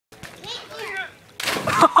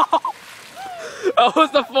That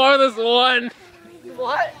was the farthest one.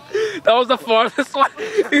 What? That was the farthest one.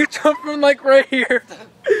 You jumped from like right here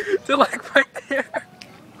to like right there.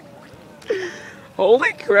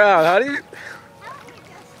 Holy crap, how do you...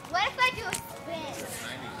 What if I do a spin?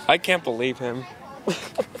 I can't believe him.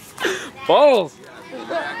 Balls! No,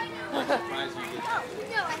 I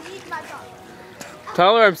need my ball.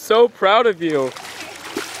 Tyler, I'm so proud of you.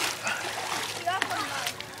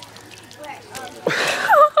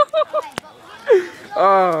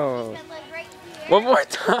 Oh. One more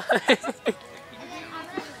time.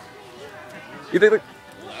 You think like,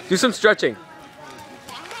 do some stretching.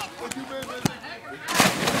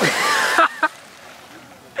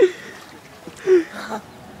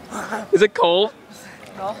 Is it cold?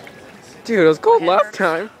 No. Dude, it was cold last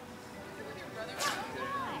time.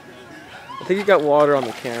 I think you got water on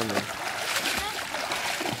the camera.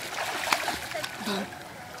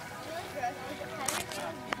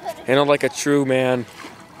 Handled like a true man.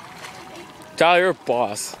 Tyler, you're a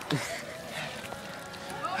boss.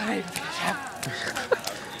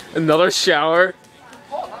 Another shower.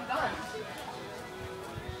 Oh, I'm done.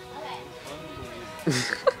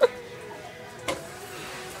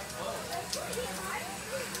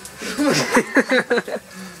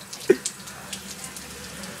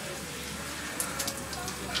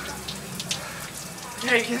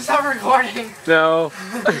 Hey, can you stop recording? No.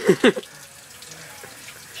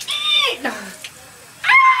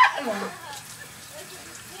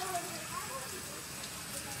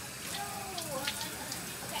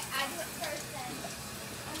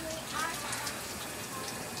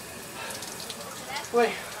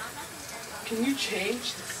 Wait, can you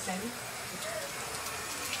change the setting?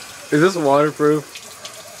 Is this waterproof?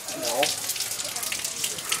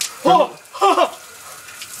 No.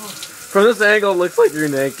 From this angle, it looks like you're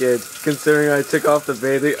naked. Considering I took off the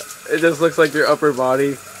bathing, it just looks like your upper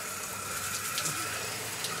body.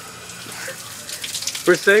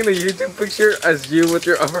 We're saying the YouTube picture as you with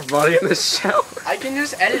your upper body in the shower. I can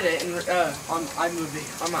just edit it in, on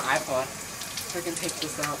iMovie on my iPod. So I can take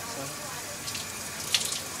this out. So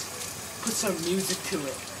put some music to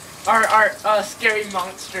it. Our scary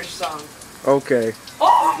monster song. Okay.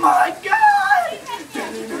 Oh my god!